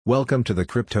Welcome to the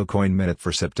Crypto Coin Minute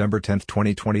for September 10,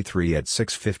 2023 at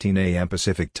 6:15 a.m.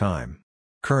 Pacific Time.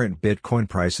 Current Bitcoin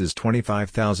price is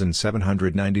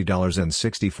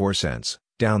 $25,790.64,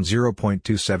 down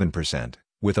 0.27%,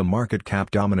 with a market cap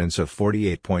dominance of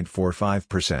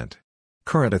 48.45%.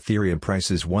 Current Ethereum price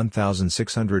is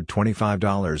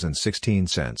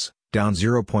 $1,625.16, down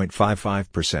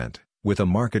 0.55%, with a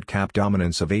market cap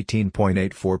dominance of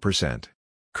 18.84%.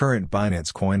 Current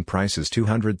Binance Coin price is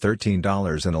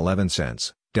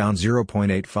 $213.11, down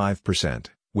 0.85%,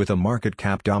 with a market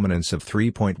cap dominance of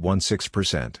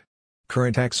 3.16%.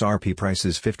 Current XRP price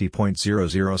is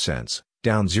 50.00 cents,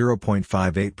 down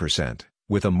 0.58%,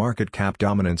 with a market cap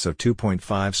dominance of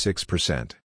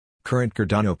 2.56%. Current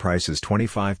Cardano price is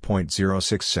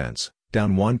 25.06 cents,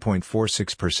 down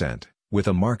 1.46%, with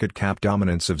a market cap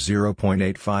dominance of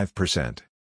 0.85%.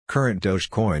 Current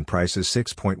Dogecoin price is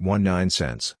 6.19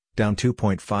 cents, down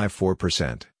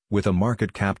 2.54%, with a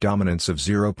market cap dominance of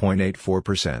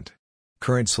 0.84%.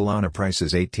 Current Solana price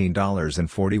is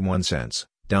 $18.41,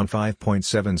 down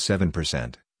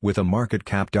 5.77%, with a market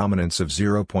cap dominance of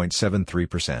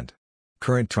 0.73%.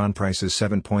 Current Tron price is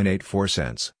 7.84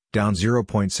 cents, down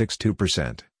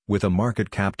 0.62%, with a market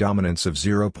cap dominance of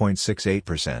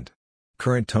 0.68%.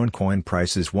 Current Tonecoin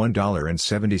price is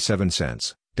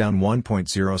 $1.77, down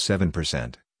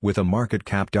 1.07%, with a market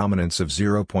cap dominance of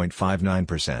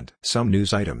 0.59%. Some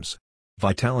news items.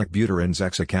 Vitalik Buterin's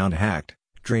ex-account hacked,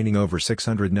 draining over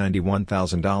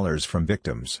 $691,000 from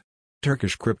victims.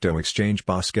 Turkish crypto exchange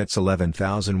boss gets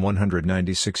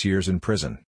 11,196 years in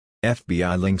prison.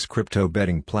 FBI links crypto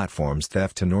betting platforms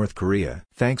theft to North Korea.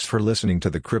 Thanks for listening to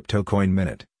the Crypto Coin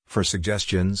Minute. For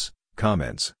suggestions,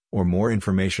 comments, or more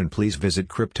information, please visit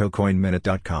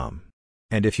CryptoCoinMinute.com.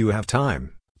 And if you have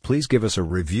time, please give us a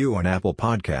review on Apple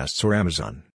Podcasts or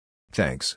Amazon. Thanks.